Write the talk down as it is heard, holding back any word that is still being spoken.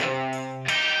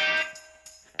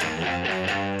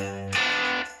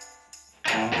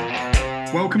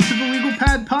Welcome to the Legal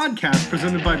Pad Podcast,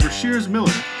 presented by Brashears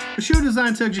Miller, a show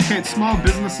designed to educate small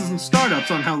businesses and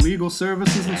startups on how legal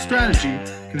services and strategy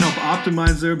can help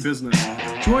optimize their business.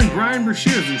 Join Bryan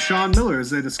Brashears and Sean Miller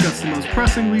as they discuss the most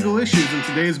pressing legal issues in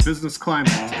today's business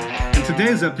climate. In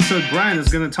today's episode, Bryan is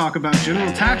going to talk about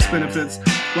general tax benefits,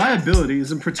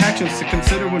 liabilities, and protections to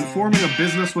consider when forming a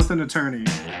business with an attorney.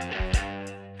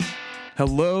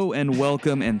 Hello and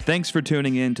welcome, and thanks for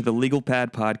tuning in to the Legal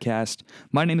Pad Podcast.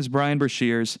 My name is Bryan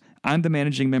Brashears. I'm the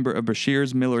managing member of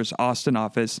Brashears Miller's Austin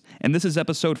office, and this is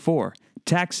episode 4,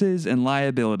 Taxes and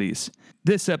Liabilities.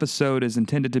 This episode is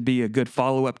intended to be a good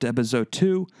follow-up to episode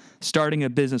 2, Starting a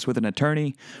Business with an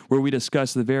Attorney, where we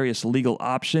discuss the various legal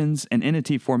options and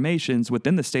entity formations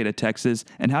within the state of Texas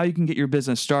and how you can get your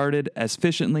business started as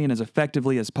efficiently and as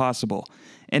effectively as possible.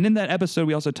 And in that episode,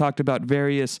 we also talked about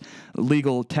various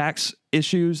legal tax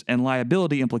issues and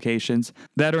liability implications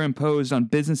that are imposed on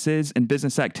businesses and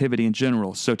business activity in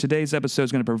general. So today's episode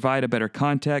is going to provide a better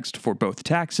context for both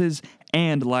taxes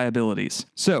and liabilities.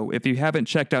 So if you haven't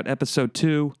checked out episode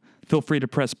 2, feel free to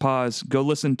press pause, go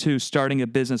listen to Starting a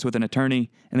Business with an Attorney,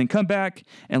 and then come back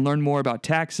and learn more about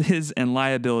taxes and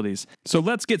liabilities. So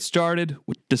let's get started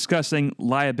with discussing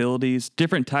liabilities,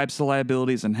 different types of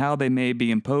liabilities, and how they may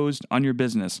be imposed on your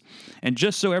business. And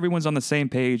just so everyone's on the same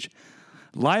page,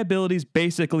 liabilities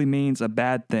basically means a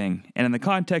bad thing, and in the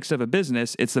context of a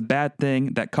business, it's a bad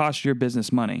thing that costs your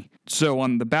business money. So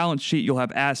on the balance sheet, you'll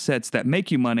have assets that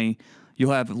make you money.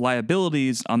 You'll have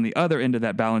liabilities on the other end of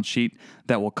that balance sheet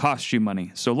that will cost you money.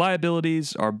 So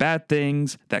liabilities are bad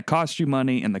things that cost you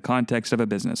money in the context of a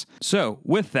business. So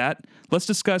with that, let's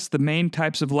discuss the main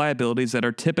types of liabilities that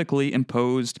are typically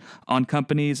imposed on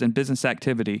companies and business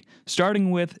activity, starting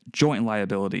with joint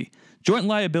liability. Joint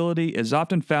liability is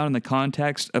often found in the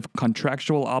context of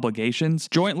contractual obligations.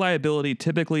 Joint liability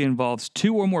typically involves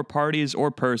 2 or more parties or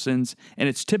persons, and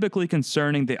it's typically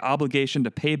concerning the obligation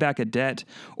to pay back a debt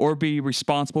or be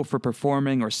responsible for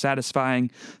performing or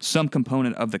satisfying some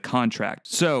component of the contract.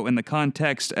 So, in the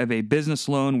context of a business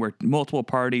loan where multiple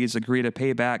parties agree to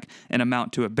pay back an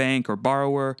amount to a bank or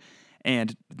borrower,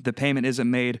 and the payment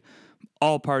isn't made,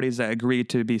 all parties that agree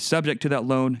to be subject to that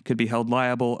loan could be held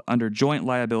liable under joint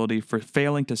liability for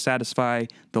failing to satisfy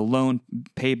the loan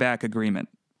payback agreement.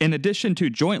 In addition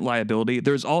to joint liability,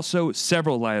 there's also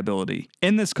several liability.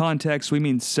 In this context, we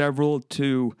mean several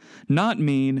to not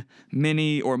mean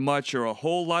many or much or a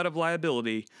whole lot of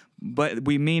liability, but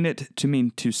we mean it to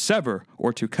mean to sever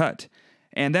or to cut.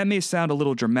 And that may sound a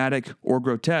little dramatic or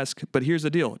grotesque, but here's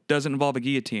the deal. It doesn't involve a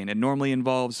guillotine. It normally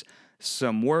involves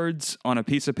some words on a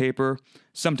piece of paper,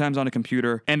 sometimes on a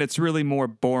computer, and it's really more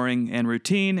boring and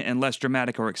routine and less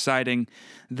dramatic or exciting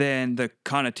than the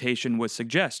connotation would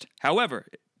suggest. However,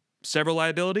 several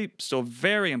liability, still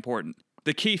very important.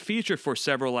 The key feature for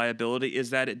several liability is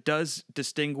that it does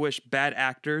distinguish bad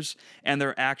actors and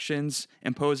their actions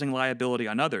imposing liability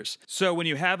on others. So when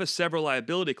you have a several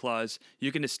liability clause,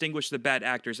 you can distinguish the bad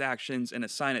actor's actions and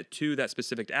assign it to that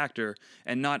specific actor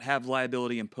and not have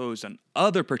liability imposed on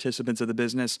other participants of the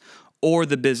business or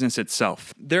the business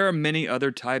itself. There are many other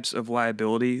types of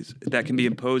liabilities that can be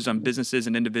imposed on businesses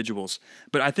and individuals,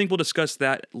 but I think we'll discuss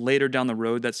that later down the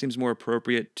road. That seems more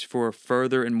appropriate for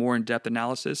further and more in-depth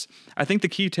analysis. I think the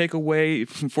key takeaway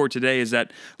for today is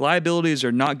that liabilities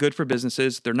are not good for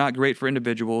businesses, they're not great for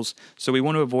individuals, so we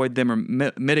want to avoid them or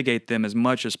mitigate them as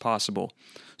much as possible.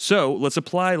 So let's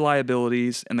apply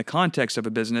liabilities in the context of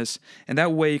a business, and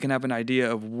that way you can have an idea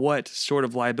of what sort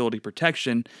of liability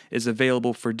protection is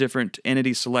available for different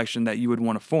entity selection that you would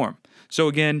want to form. So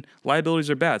again, liabilities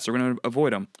are bad, so we're going to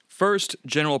avoid them. First,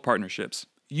 general partnerships.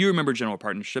 You remember general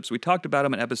partnerships. We talked about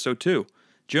them in episode 2.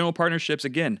 General partnerships,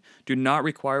 again, do not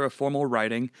require a formal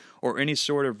writing or any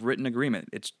sort of written agreement.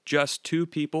 It's just 2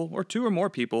 people or 2 or more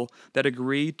people that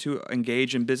agree to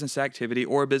engage in business activity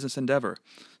or business endeavor.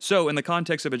 So in the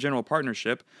context of a general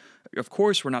partnership, of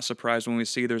course, we're not surprised when we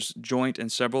see there's joint and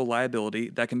several liability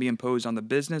that can be imposed on the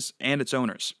business and its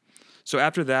owners. So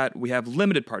after that, we have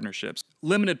limited partnerships.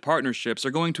 Limited partnerships are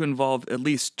going to involve at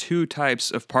least 2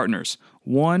 types of partners.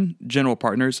 1, general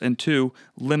partners, and 2,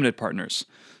 limited partners.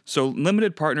 So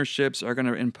limited partnerships are going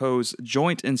to impose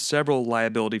joint and several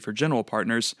liability for general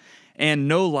partners and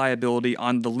no liability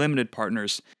on the limited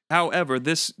partners. However,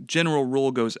 this general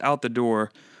rule goes out the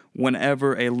door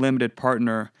whenever a limited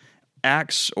partner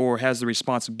acts or has the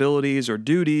responsibilities or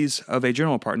duties of a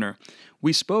general partner.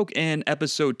 We spoke in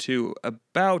episode 2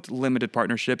 about limited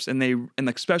partnerships, and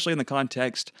especially in the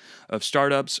context of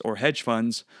startups or hedge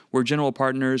funds, where general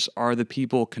partners are the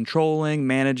people controlling,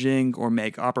 managing, or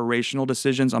make operational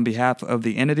decisions on behalf of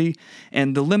the entity,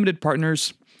 and the limited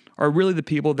partners are really the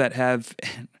people that have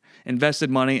invested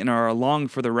money and are along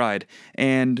for the ride,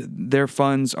 and their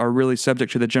funds are really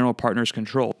subject to the general partner's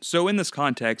control. So in this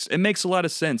context, it makes a lot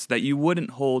of sense that you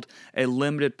wouldn't hold a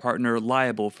limited partner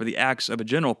liable for the acts of a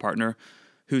general partner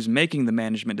who's making the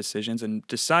management decisions and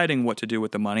deciding what to do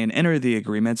with the money and enter the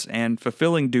agreements and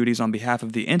fulfilling duties on behalf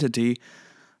of the entity,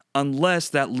 unless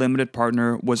that limited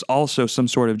partner was also some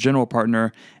sort of general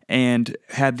partner and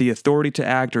had the authority to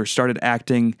act or started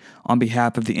acting on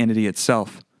behalf of the entity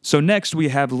itself. So next, we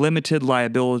have limited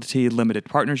liability, limited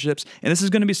partnerships, and this is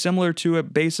going to be similar to a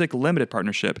basic limited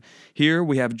partnership. Here,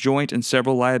 we have joint and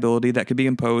several liability that could be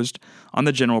imposed on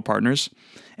the general partners,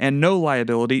 and no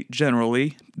liability,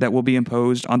 generally, that will be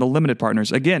imposed on the limited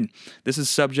partners. Again, this is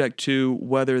subject to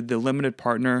whether the limited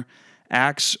partner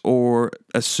acts or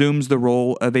assumes the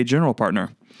role of a general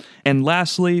partner. And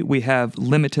lastly, we have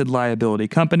limited liability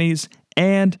companies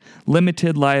and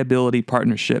limited liability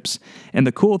partnerships. And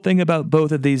the cool thing about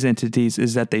both of these entities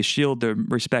is that they shield their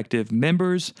respective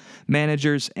members,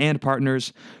 managers, and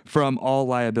partners from all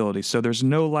liability. So there's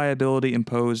no liability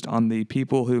imposed on the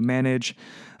people who manage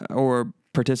or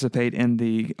participate in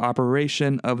the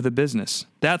operation of the business.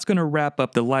 That's going to wrap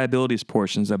up the liabilities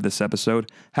portions of this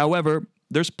episode. However,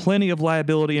 there's plenty of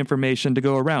liability information to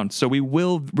go around, so we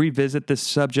will revisit this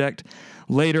subject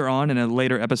later on in a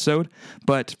later episode.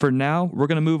 But for now, we're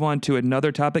going to move on to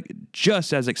another topic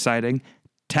just as exciting,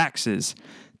 taxes.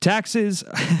 Taxes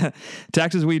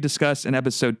we discussed in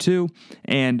episode 2,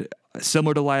 and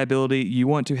similar to liability, you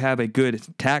want to have a good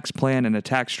tax plan and a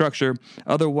tax structure.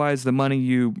 Otherwise, the money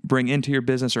you bring into your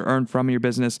business or earn from your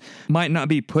business might not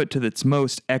be put to its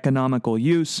most economical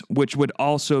use, which would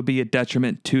also be a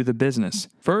detriment to the business.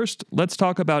 First, let's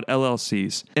talk about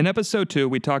LLCs. In episode 2,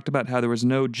 we talked about how there was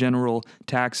no general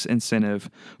tax incentive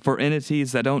for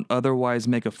entities that don't otherwise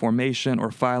make a formation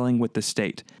or filing with the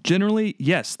state. Generally,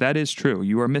 yes, that is true.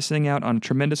 You are missing out on a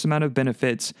tremendous amount of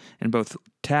benefits in both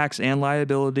tax and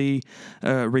liability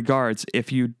regards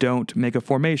if you don't make a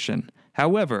formation.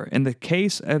 However, in the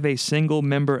case of a single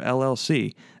member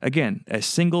LLC, again, a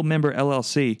single member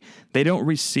LLC, they don't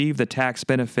receive the tax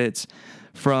benefits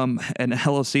from an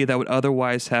LLC that would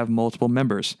otherwise have multiple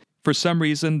members. For some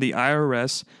reason, the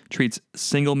IRS treats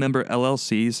single-member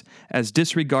LLCs as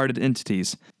disregarded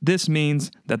entities. This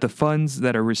means that the funds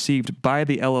that are received by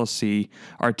the LLC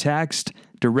are taxed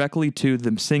directly to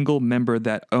the single member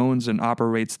that owns and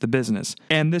operates the business.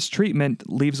 And this treatment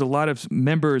leaves a lot of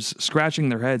members scratching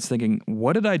their heads thinking,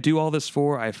 what did I do all this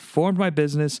for? I formed my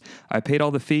business, I paid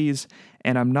all the fees,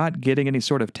 and I'm not getting any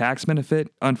sort of tax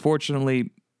benefit?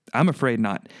 Unfortunately, I'm afraid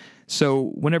not.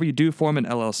 So whenever you do form an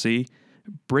LLC,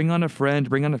 bring on a friend,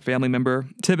 bring on a family member.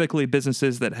 Typically,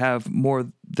 businesses that have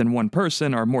more than one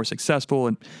person are more successful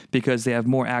and because they have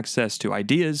more access to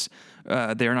ideas.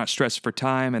 They are not stressed for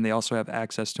time, and they also have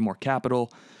access to more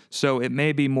capital. So it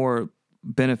may be more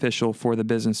beneficial for the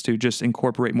business to just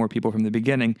incorporate more people from the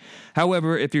beginning.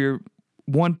 However, if you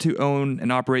want to own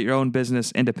and operate your own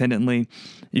business independently,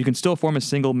 you can still form a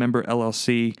single member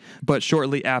LLC, but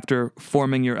shortly after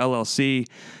forming your LLC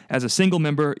as a single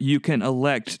member, you can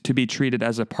elect to be treated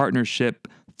as a partnership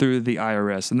through the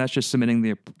IRS, and that's just submitting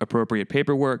the appropriate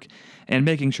paperwork and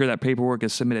making sure that paperwork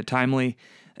is submitted timely.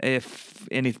 If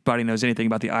anybody knows anything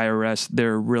about the IRS,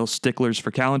 they're real sticklers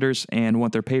for calendars and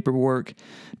want their paperwork,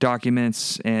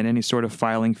 documents, and any sort of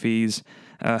filing fees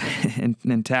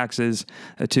and taxes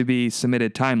to be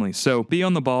submitted timely. So be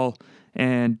on the ball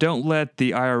and don't let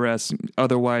the IRS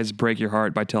otherwise break your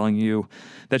heart by telling you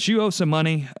that you owe some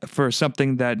money for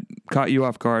something that caught you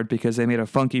off guard because they made a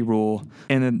funky rule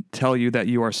and then tell you that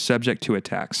you are subject to a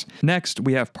tax. Next,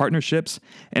 we have partnerships.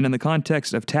 And in the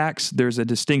context of tax, there's a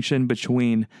distinction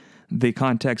between the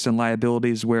context and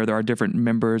liabilities where there are different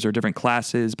members or different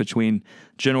classes between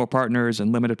general partners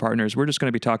and limited partners. We're just going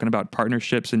to be talking about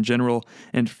partnerships in general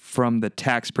and from the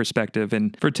tax perspective.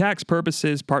 And for tax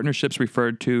purposes, partnerships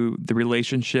refer to the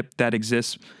relationship that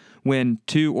exists when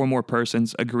two or more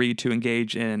persons agree to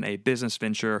engage in a business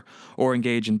venture or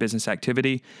engage in business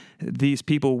activity. These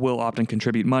people will often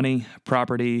contribute money,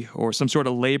 property, or some sort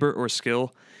of labor or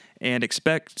skill, and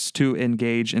expects to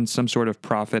engage in some sort of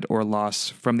profit or loss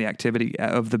from the activity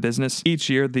of the business. Each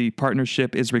year, the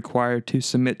partnership is required to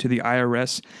submit to the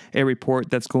IRS a report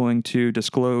that's going to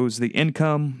disclose the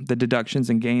income, the deductions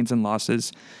and gains and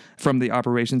losses from the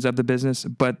operations of the business,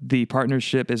 but the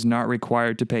partnership is not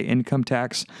required to pay income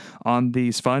tax on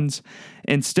these funds.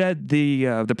 Instead,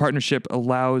 the partnership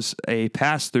allows a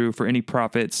pass-through for any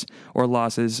profits or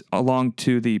losses along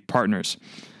to the partners.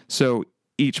 So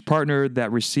each partner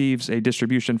that receives a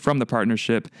distribution from the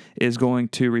partnership is going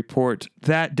to report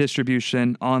that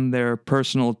distribution on their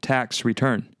personal tax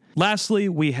return. Lastly,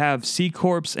 we have C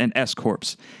Corps and S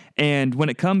Corps. And when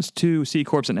it comes to C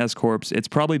Corps and S Corps, it's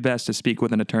probably best to speak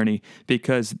with an attorney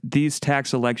because these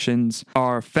tax elections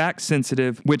are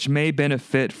fact-sensitive, which may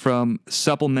benefit from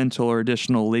supplemental or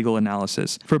additional legal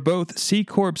analysis. For both C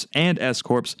Corps and S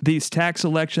Corps, these tax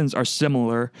elections are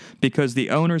similar because the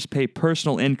owners pay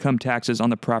personal income taxes on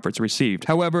the profits received.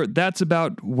 However, that's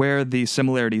about where the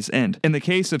similarities end. In the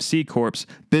case of C Corps,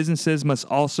 businesses must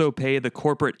also pay the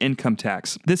corporate income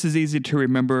tax. This is easy to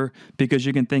remember because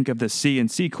you can think of the C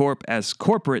and C Corp as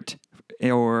corporate,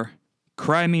 or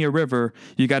cry me a river,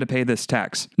 you got to pay this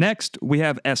tax. Next, we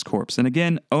have S Corps. And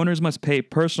again, owners must pay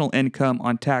personal income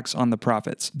on tax on the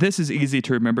profits. This is easy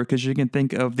to remember because you can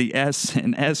think of the S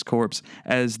and S Corps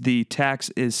as the tax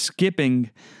is skipping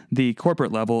the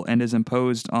corporate level and is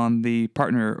imposed on the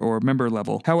partner or member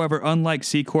level. However, unlike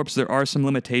C Corps, there are some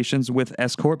limitations with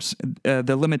S Corps.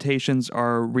 The limitations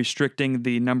are restricting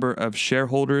the number of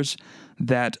shareholders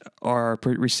that are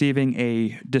receiving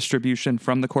a distribution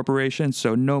from the corporation,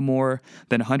 so no more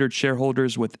than 100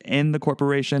 shareholders within the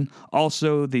corporation.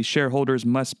 Also, the shareholders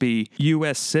must be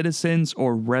U.S. citizens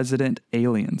or resident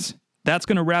aliens. That's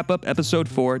going to wrap up episode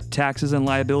 4, Taxes and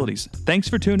Liabilities. Thanks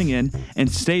for tuning in, and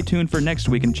stay tuned for next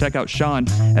week and check out Sean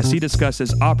as he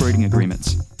discusses operating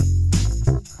agreements.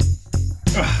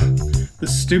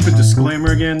 This stupid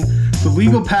disclaimer again. The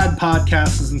Legal Pad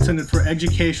podcast is intended for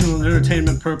educational and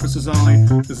entertainment purposes only,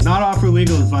 does not offer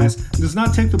legal advice, and does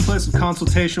not take the place of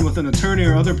consultation with an attorney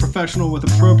or other professional with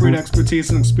appropriate expertise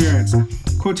and experience.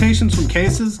 Quotations from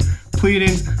cases,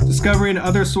 pleadings, discovery, and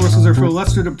other sources are for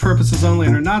illustrative purposes only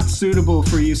and are not suitable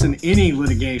for use in any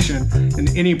litigation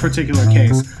in any particular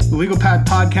case. The Legal Pad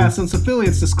podcast and its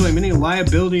affiliates disclaim any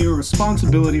liability or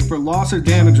responsibility for loss or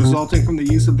damage resulting from the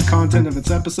use of the content of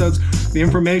its episodes, the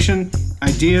information,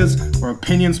 ideas, or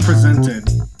opinions presented.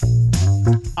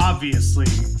 Obviously,